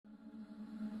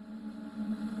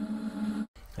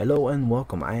Hello and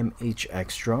welcome. I am H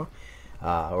Extra,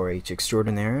 or H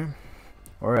Extraordinaire,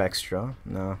 or Extra.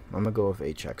 No, I'm gonna go with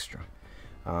H Extra.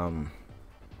 Um,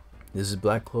 this is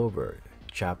Black Clover,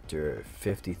 chapter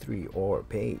 53, or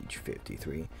page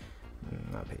 53.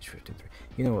 Not page 53.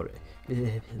 You know what?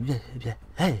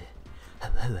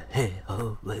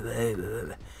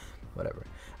 Whatever.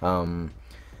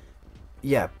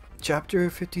 Yeah, chapter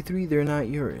 53, they're not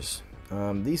yours.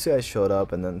 These guys showed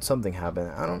up and then something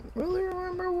happened. I don't really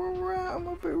remember where we're at. I'm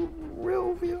gonna be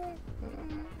real with you.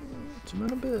 It's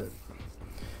been a bit.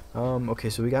 Okay,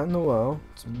 so we got Noelle.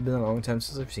 It's been a long time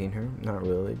since I've seen her. Not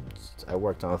really. I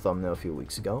worked on a thumbnail a few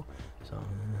weeks ago. So,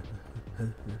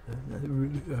 not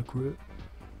really accurate.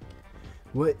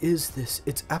 What is this?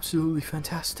 It's absolutely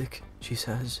fantastic, she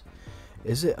says.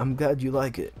 Is it? I'm glad you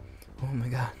like it. Oh my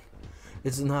god.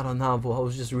 It's not a novel. I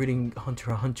was just reading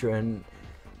Hunter x Hunter and...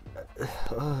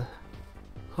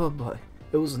 oh boy.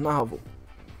 It was a novel.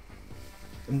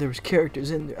 And there was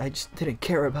characters in there I just didn't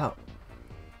care about.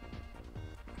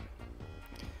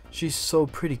 She's so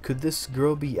pretty. Could this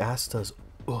girl be Asta's...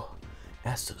 oh,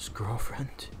 Asta's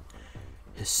girlfriend?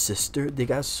 His sister? They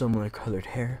got similar colored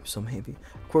hair, so maybe.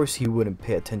 Of course he wouldn't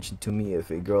pay attention to me if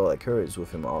a girl like her is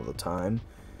with him all the time.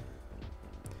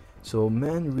 So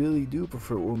men really do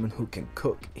prefer women who can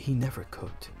cook. He never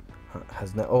cooked.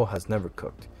 Has never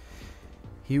cooked.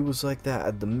 He was like that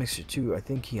at the mixer too. I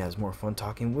think he has more fun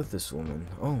talking with this woman.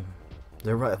 Oh,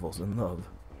 they're rivals in love.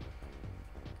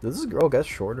 Did this girl get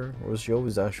shorter, or was she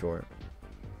always that short?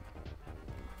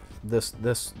 This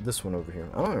one over here.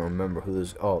 I don't even remember who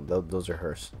this. Oh, those are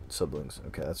her siblings.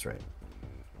 Okay, that's right.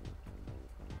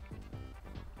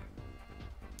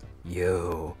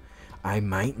 Yo, I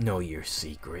might know your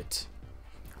secret.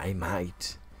 I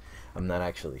might. I'm not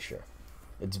actually sure.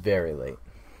 It's very late,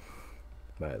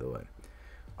 by the way.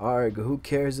 Arg, who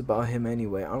cares about him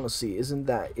anyway? Honestly, isn't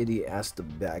that idiot Asta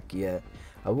back yet?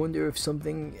 I wonder if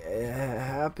something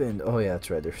happened. Oh yeah, that's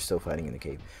right. They're still fighting in the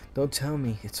cave. Don't tell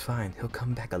me. It's fine. He'll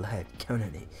come back alive. Count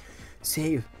on it.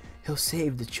 He'll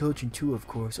save the children too, of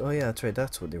course. Oh yeah, that's right.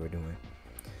 That's what they were doing.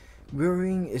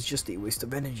 Worrying is just a waste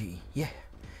of energy. Yeah.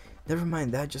 Never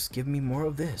mind that. Just give me more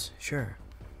of this. Sure.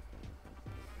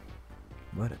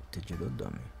 What a digital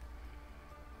dummy.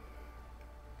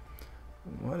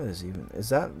 What is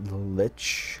that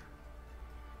Lich?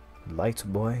 Light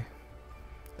Boy?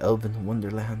 Elven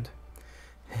Wonderland?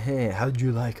 Hey, how'd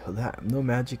you like that? No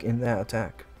magic in that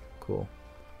attack. Cool.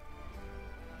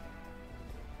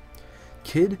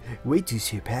 Kid, wait to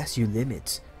surpass your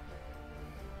limits.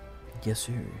 Yes,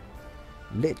 sir.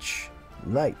 Lich,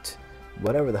 Light,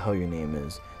 whatever the hell your name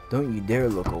is, don't you dare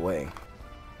look away.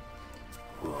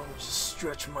 Oh, just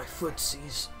stretch my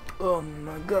footsies. Oh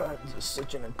my god, this is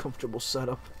such an uncomfortable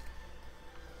setup.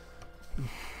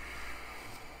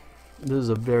 This is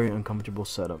a very uncomfortable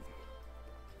setup.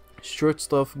 Short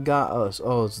Stuff got us.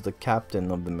 Oh, it's the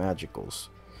captain of the Magicals.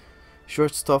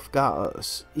 Short Stuff got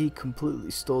us. He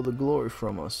completely stole the glory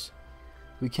from us.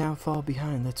 We can't fall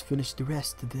behind. Let's finish the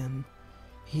rest of them.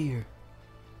 Here.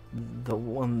 The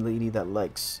one lady that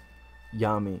likes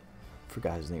Yami,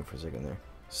 forgot his name for a second there,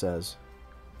 says,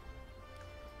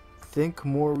 think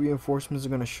more reinforcements are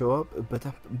gonna show up, but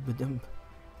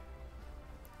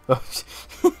oh,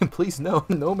 please no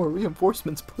more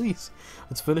reinforcements, please.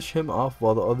 Let's finish him off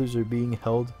while the others are being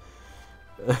held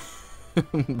back.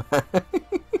 Look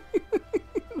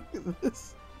at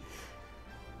this.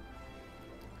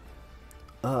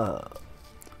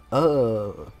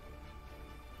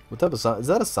 What type of sound is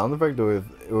that? A sound effect,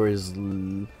 or is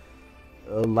a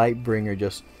Lightbringer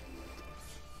just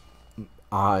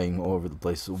eyeing over the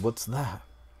place? What's that?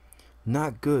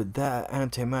 Not good. That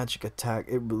anti-magic attack,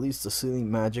 it released the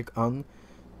sealing magic on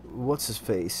what's his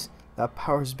face. That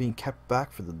power is being kept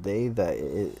back for the day that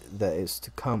is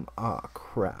to come. Ah,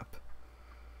 crap,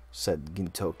 said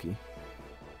Gintoki.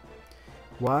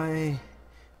 Why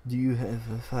do you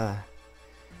have that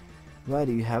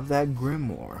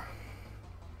grimoire?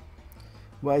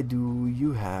 Why do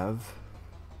you have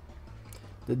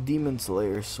the Demon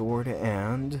Slayer sword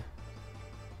and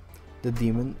the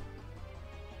demon...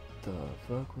 the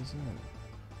fuck was that?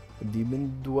 The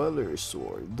Demon Dweller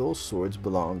sword. Those swords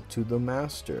belong to the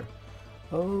master.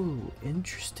 Oh,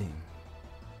 interesting.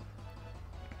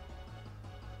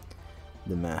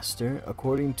 The master?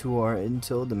 According to our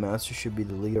intel, the master should be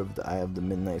the leader of the Eye of the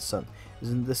Midnight Sun.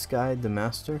 Isn't this guy the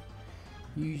master?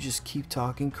 You just keep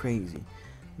talking crazy.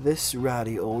 This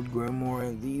ratty old grimoire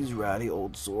and these ratty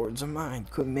old swords are mine.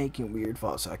 Quit making weird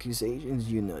false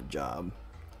accusations, you nut job.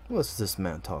 What's this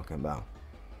man talking about?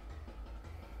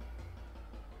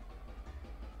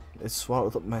 It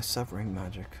swallowed up my severing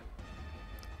magic.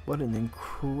 What an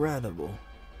incredible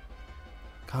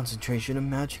concentration of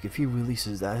magic. If he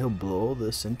releases that, he'll blow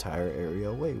this entire area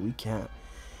away. We can't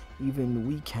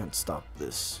stop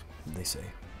this, they say.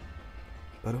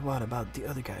 But what about the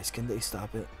other guys? Can they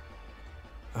stop it?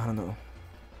 I don't know.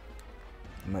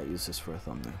 I might use this for a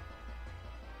thumbnail.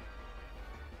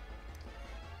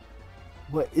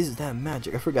 What is that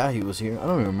magic? I forgot he was here. I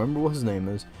don't even remember what his name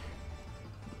is.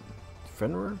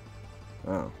 Fenrir?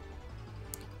 Oh.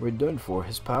 We're done for.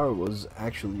 His power was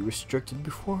actually restricted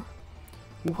before.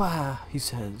 Wow, he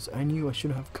says. I knew I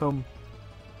shouldn't have come.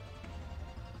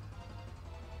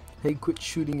 Hey, quit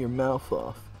shooting your mouth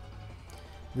off.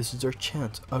 This is our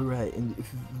chance. Alright, and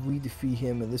if we defeat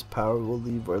him and this power will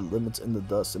leave our limits in the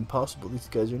dust. Impossible. These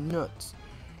guys are nuts.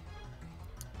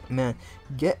 Man,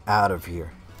 get out of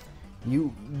here.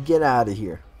 You get out of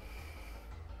here.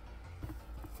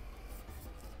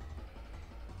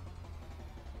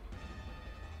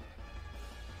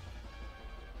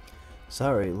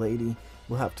 Sorry, lady.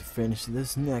 We'll have to finish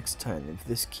this next time. If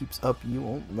this keeps up, you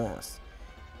won't last.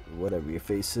 Whatever your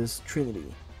face is,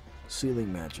 Trinity.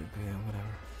 Sealing magic. Yeah,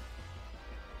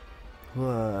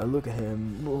 whatever. Look at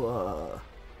him.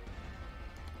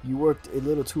 You worked a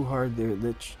little too hard there,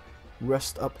 Lich.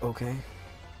 Rest up, okay?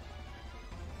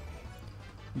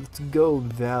 Let's go,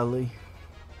 Valley.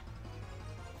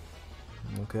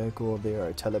 Okay, cool. They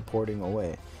are teleporting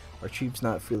away. Our chief's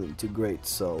not feeling too great,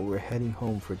 so we're heading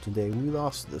home for today. We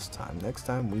lost this time. Next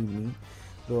time we meet,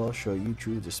 they'll show you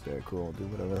true despair. Cool. Do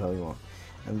whatever the hell you want.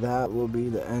 And that will be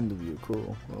the end of you.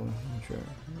 Cool. Well, sure.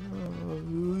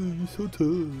 You're so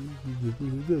tired.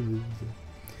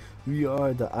 We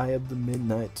are the Eye of the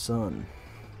Midnight Sun.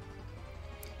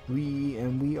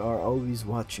 We are always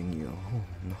watching you. Oh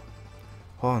no.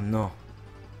 Oh no.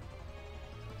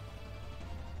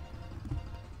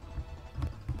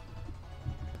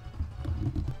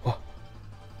 Oh.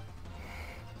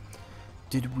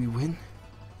 Did we win?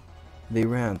 They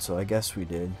ran, so I guess we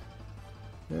did.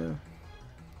 Yeah.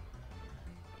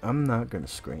 I'm not gonna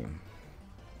scream.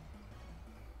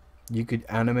 You could,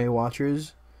 anime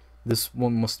watchers, this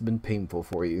one must have been painful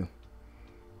for you.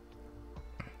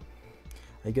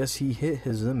 I guess he hit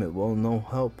his limit. Well, no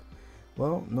help.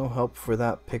 Well, no help for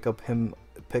that. Pick him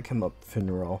up,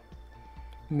 Finral.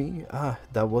 Me? Ah,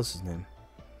 that was his name.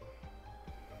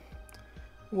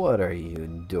 What are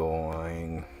you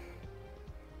doing?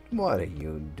 What are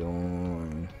you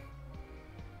doing?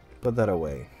 Put that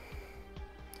away.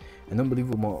 An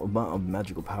unbelievable amount of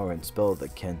magical power and spell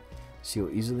that can seal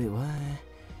easily. What?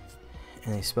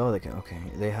 And a spell that can. Okay,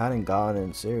 they hadn't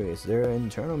gotten serious. Their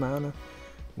internal mana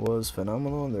was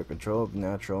phenomenal, and their control of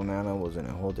natural mana was in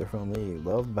a whole different league.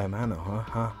 Loved by mana, huh?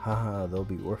 Ha ha ha. They'll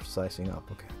be worth slicing up.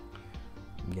 Okay.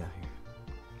 Yeah, here.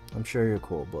 I'm sure you're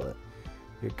cool, but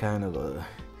you're kind of a.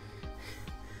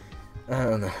 I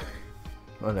don't know.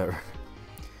 Whatever.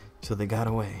 So they got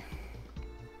away.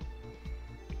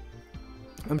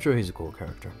 I'm sure he's a cool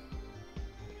character.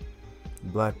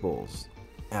 Black Bulls.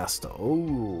 Asta.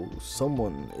 Oh,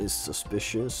 someone is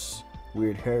suspicious.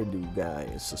 Weird hairdo guy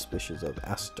is suspicious of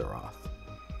Astaroth.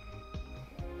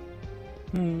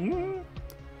 Where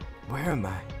am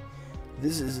I?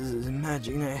 This is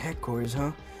Magic Knight headquarters,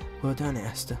 huh? Well done,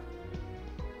 Asta.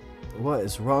 What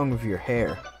is wrong with your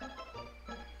hair?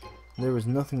 There was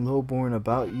nothing lowborn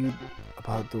about you,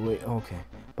 about the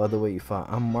way you fought.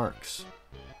 I'm Marks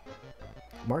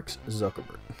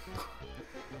Zuckerberg.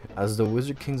 As the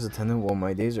Wizard King's attendant, well,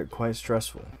 my days are quite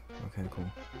stressful. Okay, cool.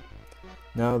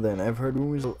 Now then, I've heard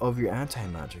rumors of your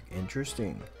anti-magic.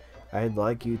 Interesting. I'd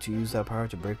like you to use that power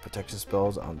to break protection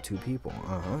spells on 2 people.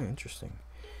 Interesting.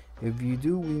 If you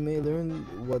do, we may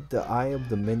learn what the Eye of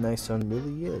the Midnight Sun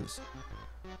really is.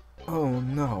 Oh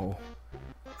no.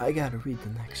 I gotta read the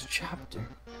next chapter.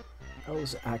 That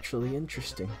was actually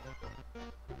interesting.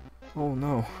 Oh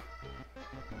no.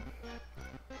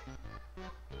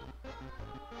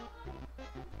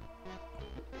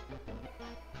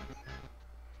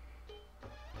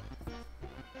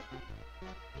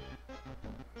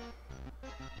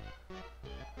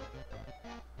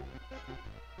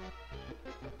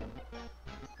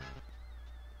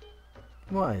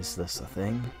 Why is this a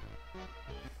thing?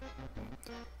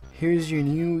 Here's your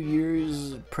New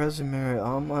Year's present, Mary.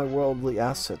 All my worldly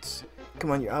assets. Come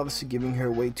on, you're obviously giving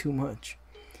her way too much.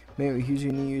 Mary, here's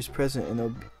your New Year's present,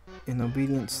 an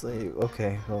obedient slave.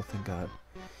 Okay, oh thank God.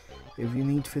 If you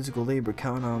need physical labor,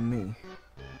 count on me.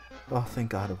 Oh,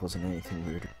 thank God it wasn't anything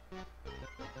weird.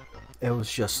 It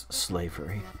was just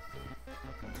slavery.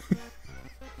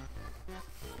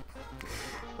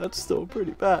 That's still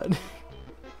pretty bad.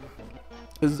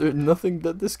 Is there nothing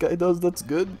that this guy does that's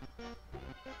good?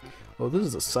 Oh, this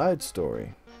is a side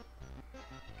story.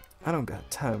 I don't got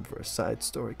time for a side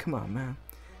story. Come on, man.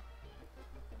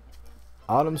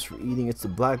 Autumn's for eating. It's the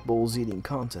Black Bowls eating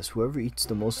contest. Whoever eats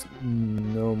the most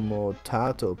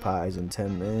nomotato pies in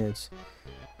 10 minutes.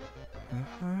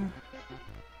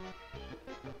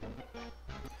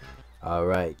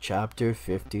 Alright, chapter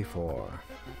 54.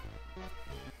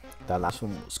 That last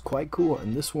one was quite cool,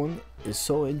 and this one is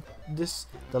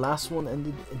the last one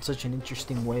ended in such an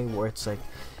interesting way where it's like,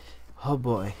 oh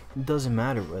boy, it doesn't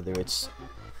matter whether it's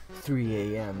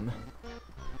 3 a.m.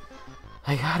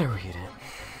 I gotta read it.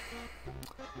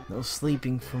 No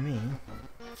sleeping for me.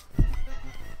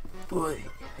 Boy,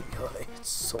 it's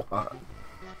so hot.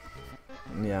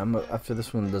 Yeah, after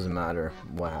this one, it doesn't matter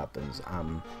what happens.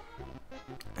 I'm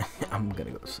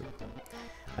gonna go to sleep.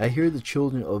 I hear the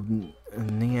children of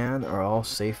Nian are all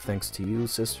safe thanks to you.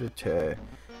 Sister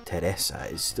Teresa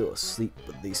is still asleep,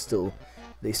 but they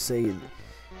say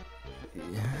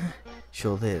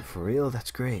she'll live. For real?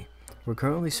 That's great. We're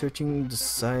currently searching the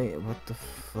site. What the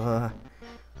fuck?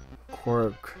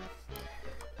 Quirk.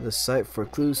 The site for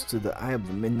clues to the Eye of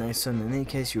the Midnight Sun. In any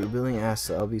case, you were being asked,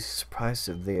 I'll be surprised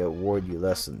if they award you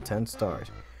less than 10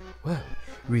 stars. Well,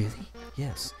 really?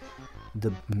 Yes.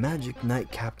 The Magic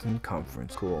Knight Captain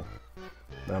Conference. Cool.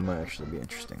 That might actually be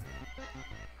interesting.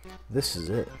 This is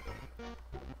it.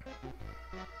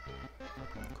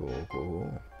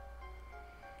 Cool.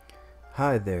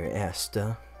 Hi there,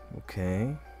 Asta.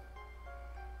 Okay.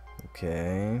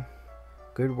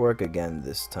 Good work again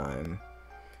this time.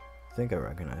 I think I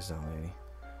recognize that lady.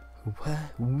 What?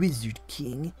 Wizard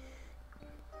King?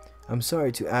 I'm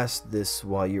sorry to ask this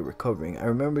while you're recovering. I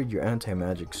remembered your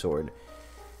anti-magic sword,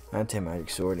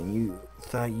 and you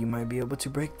thought you might be able to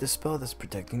break the spell that's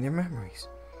protecting their memories.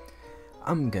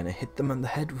 I'm gonna hit them on the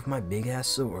head with my big-ass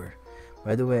sword.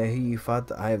 By the way, I hear you fought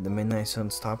the Eye of the Midnight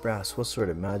Sun's top brass. What sort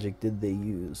of magic did they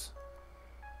use?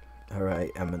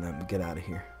 Alright, Eminem, get out of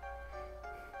here.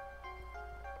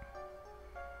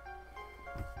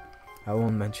 I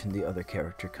won't mention the other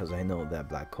character because I know that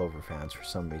Black Clover fans for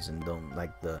some reason don't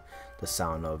like the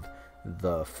sound of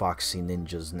the Foxy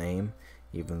Ninja's name,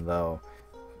 even though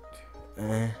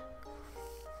yeah,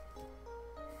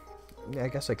 I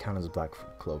guess I count as a Black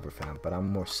Clover fan, but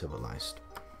I'm more civilized.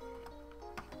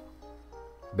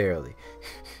 Barely.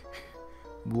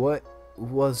 What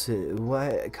was it?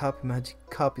 What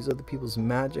copies other people's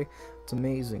magic? It's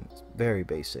amazing. It's very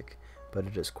basic, but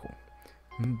it is cool.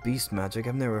 Beast magic,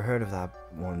 I've never heard of that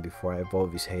one before. I've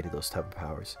always hated those type of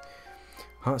powers.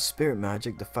 Spirit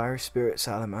magic, the fire spirit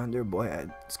salamander. Boy,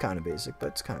 it's kind of basic, but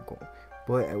it's kind of cool.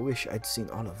 Boy, I wish I'd seen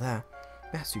all of that.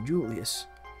 Master Julius,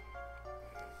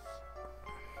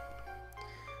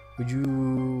 would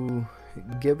you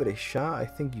give it a shot? I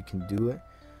think you can do it.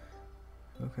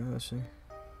 Okay, let's see.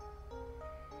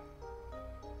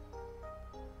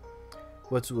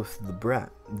 What's with the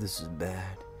brat? This is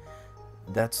bad.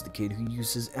 That's the kid who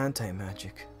uses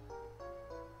anti-magic.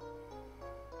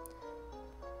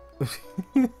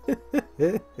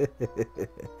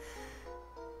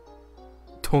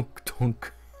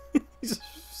 Tonk. He just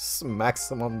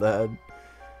smacks him on the head.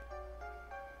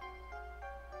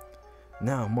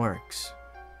 Now, Marks.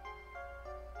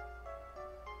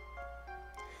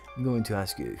 I'm going to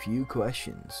ask you a few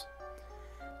questions.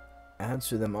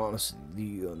 Answer them honestly. Do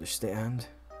you understand?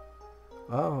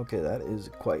 Oh, okay, that is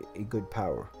quite a good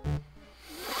power.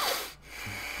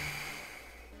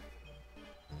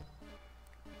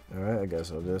 Alright, I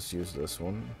guess I'll just use this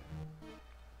one.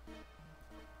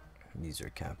 These are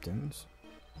captains.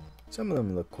 Some of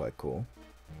them look quite cool.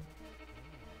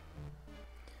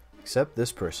 Except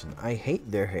this person. I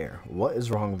hate their hair. What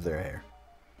is wrong with their hair?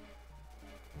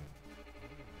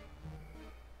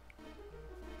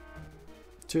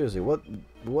 Seriously, what's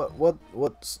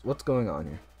going on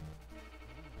here?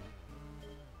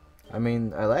 I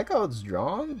mean, I like how it's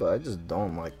drawn, but I just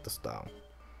don't like the style.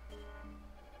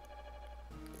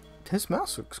 His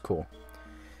mouse looks cool.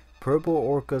 Purple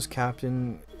Orca's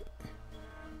captain.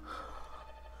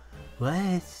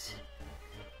 What?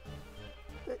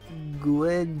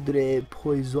 Guedre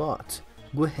Poisot.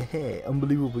 Guehehe.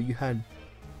 Unbelievable, you had.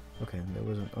 Okay, there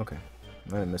wasn't. Okay,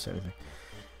 I didn't miss anything.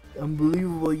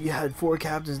 Unbelievable, you had 4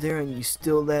 captains there and you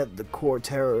still let the core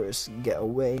terrorists get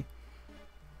away.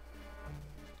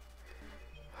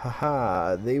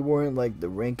 Haha, they weren't like the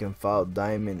rank and file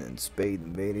diamond and spade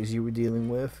invaders you were dealing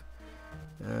with.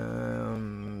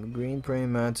 Green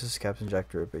Praying Mantis, Captain Jack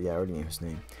the Ripper. Yeah, I already knew his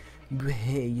name.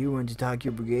 Hey, you want to talk?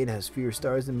 Your brigade has fewer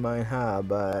stars than mine. Ha,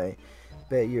 but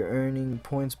bet you're earning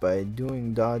points by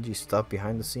doing dodgy stuff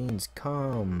behind the scenes.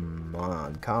 Come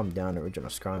on, calm down. Original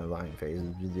scrawny lying face.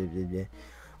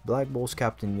 Black Bulls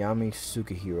Captain Yami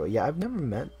Sukahiro. Yeah, I've never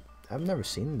met I've never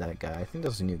seen that guy. I think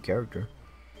that's a new character.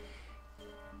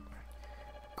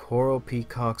 Coral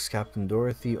Peacocks, Captain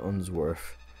Dorothy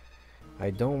Unsworth. I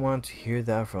don't want to hear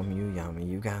that from you, Yami.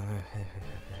 You gotta...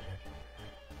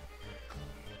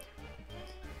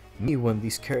 Me when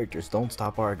these characters don't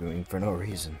stop arguing for no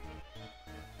reason.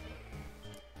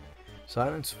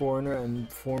 Silence foreigner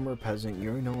and former peasant,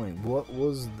 you're annoying. What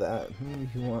was that?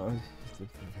 You want...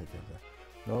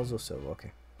 Nozo Silva,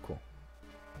 okay, cool.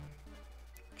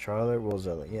 Charlotte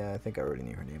Rosella, yeah, I think I already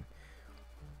knew her name.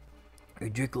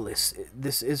 Ridiculous.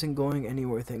 This isn't going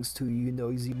anywhere thanks to you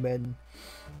noisy men.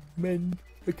 Men,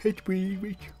 I can't breathe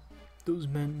with those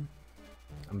men.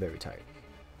 I'm very tired.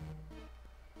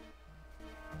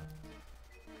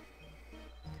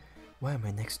 Why am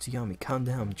I next to Yami? Calm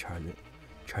down, Charlotte.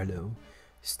 Charlo.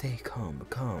 Stay calm,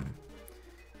 calm.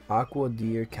 Aqua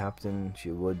deer captain,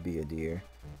 she would be a deer.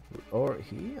 Or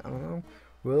he, I don't know.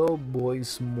 Will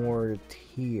boys more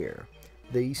tier.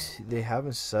 They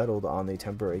haven't settled on a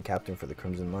temporary captain for the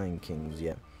Crimson Lion Kings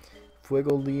yet. If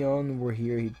Fuego Leon were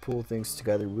here, he'd pull things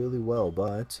together really well,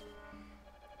 but...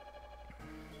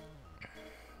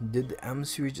 Did the M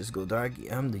series just go dark?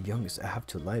 I'm the youngest, I have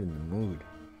to lighten the mood.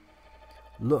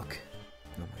 Look.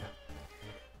 Oh my god.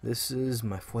 This is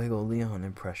my Fuego Leon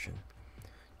impression.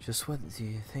 Just what do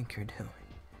you think you're doing?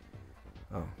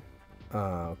 Oh.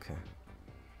 Okay.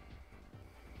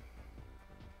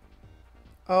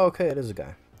 Oh, okay, it is a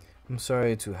guy. I'm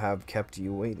sorry to have kept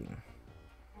you waiting.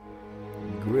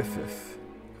 Griffith.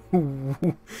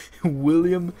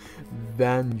 William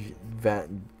Vengeance?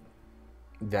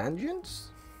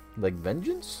 Like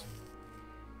Vengeance?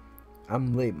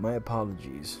 I'm late, my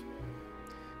apologies.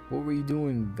 What were you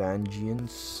doing,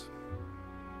 Vengeance?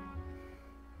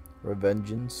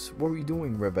 Revengeance? What were you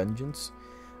doing, Revengeance?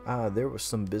 There was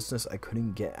some business I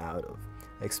couldn't get out of.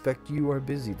 I expect you are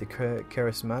busy, the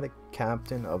charismatic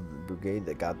captain of the brigade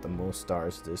that got the most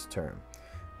stars this term.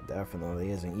 Definitely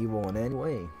isn't evil in any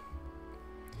way.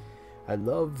 I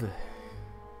love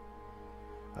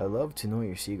to know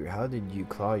your secret. How did you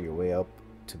claw your way up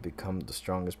to become the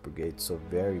strongest brigade so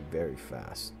very, very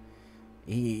fast?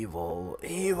 Evil,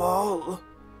 evil!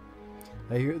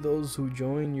 I hear those who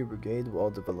join your brigade will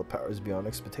all develop powers beyond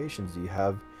expectations. Do you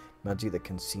have magic that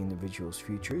can see individuals'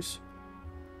 futures?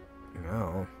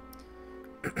 No.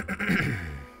 I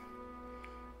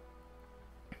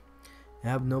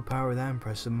have no power that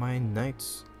impressive. My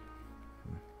knights.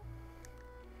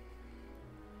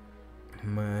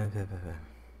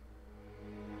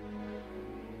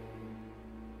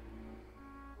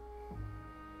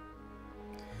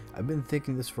 I've been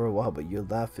thinking this for a while, but your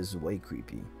laugh is way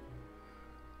creepy.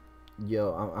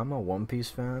 Yo, I'm a One Piece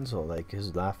fan, so like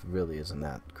his laugh really isn't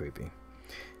that creepy.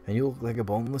 And you look like a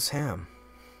boneless ham.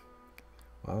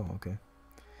 Wow, okay.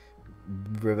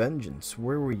 Revengeance,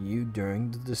 where were you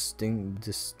during the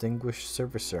distinguished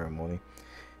service ceremony?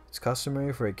 It's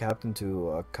customary for a captain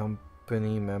to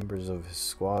accompany members of his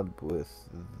squad with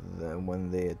them when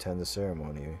they attend the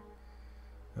ceremony.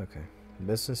 Okay.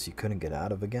 Business you couldn't get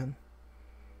out of again?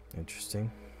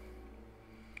 Interesting.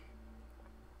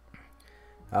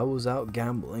 I was out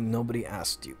gambling, nobody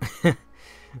asked you.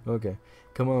 Okay.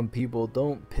 Come on, people,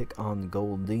 don't pick on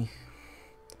Goldie.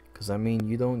 Because, I mean,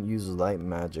 you don't use light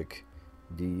magic,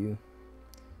 do you?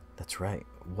 That's right.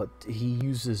 What he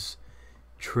uses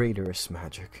traitorous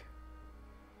magic.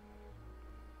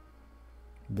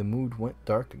 The mood went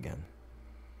dark again.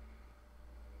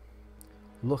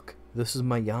 Look, this is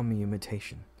my Yami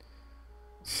imitation.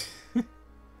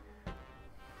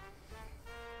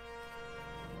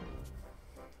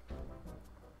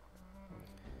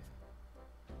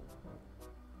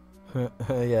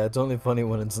 Yeah, it's only funny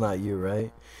when it's not you,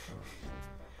 right?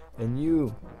 And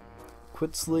you,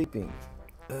 quit sleeping.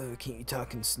 Can't you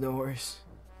talk in snores?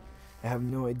 I have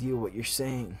no idea what you're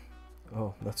saying.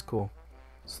 Oh, that's cool.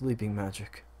 Sleeping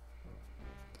magic.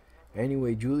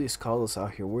 Anyway, Julius called us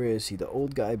out here. Where is he? The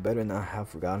old guy better not have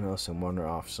forgotten us and wander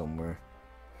off somewhere.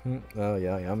 Oh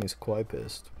yeah, Yami's quite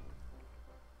pissed.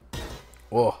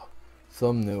 Oh,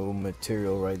 thumbnail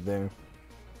material right there.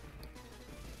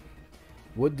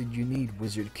 What did you need,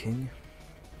 Wizard King?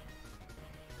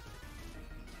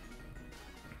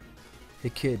 Hey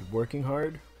kid, working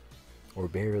hard? Or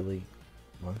barely?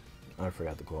 What? I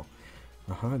forgot the quote.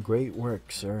 Great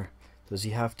work, sir. Does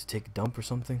he have to take a dump or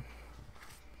something?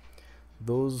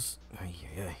 Those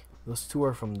two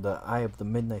are from the Eye of the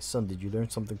Midnight Sun. Did you learn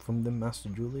something from them, Master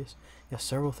Julius? Yes,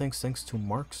 several things thanks to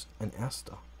Marx and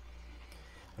Asta.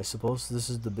 I suppose this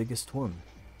is the biggest one.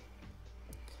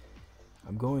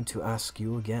 I'm going to ask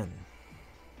you again.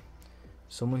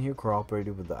 Someone here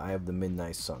cooperated with the Eye of the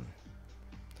Midnight Sun.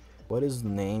 What is the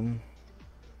name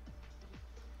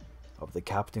of the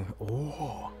captain.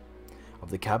 Oh,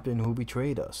 of the captain who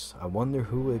betrayed us. I wonder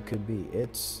who it could be.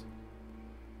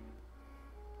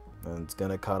 And it's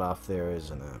gonna cut off there,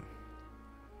 isn't it?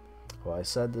 Well, I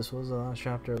said this was the last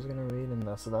chapter I was gonna read, and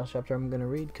that's the last chapter I'm gonna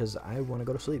read because I want to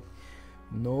go to sleep.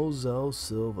 Nozel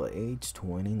Silva, age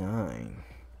 29.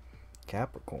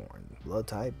 Capricorn, blood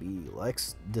type B,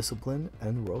 likes discipline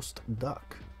and roast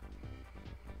duck.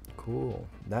 Cool.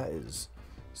 That is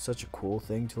such a cool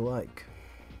thing to like.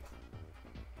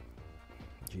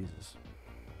 Jesus.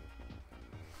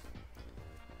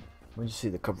 Let me just see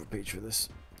the cover page for this.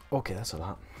 Okay, that's a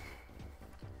lot.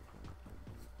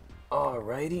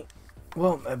 Alrighty.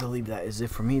 Well, I believe that is it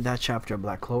for me. That chapter of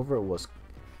Black Clover was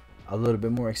a little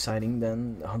bit more exciting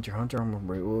than Hunter x Hunter. I'm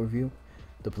gonna review.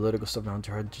 The political stuff in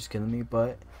Hunter x Hunter just killing me,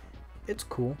 but it's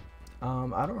cool.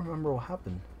 I don't remember what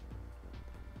happened.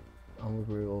 I'll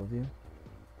review.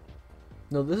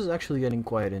 No, this is actually getting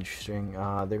quite interesting.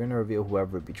 They're gonna reveal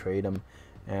whoever betrayed him,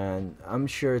 and I'm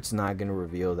sure it's not gonna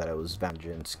reveal that it was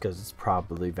Vengeance, because it's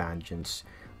probably Vengeance.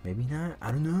 Maybe not.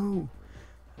 I don't know.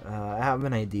 I have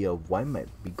an idea of what might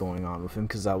be going on with him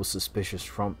because I was suspicious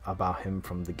about him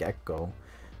from the get-go.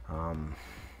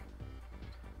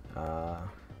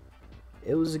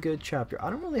 It was a good chapter.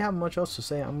 I don't really have much else to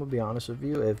say. I'm gonna be honest with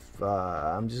you. If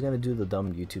I'm just gonna do the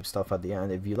dumb YouTube stuff at the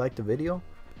end. If you liked the video,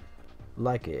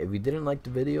 like it. If you didn't like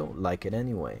the video, like it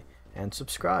anyway, and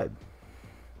subscribe.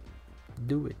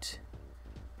 Do it.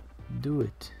 Do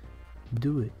it.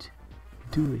 Do it.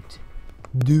 Do it.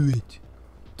 Do it.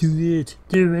 Do it.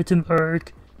 Do it,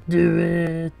 Mark. Do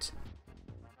it.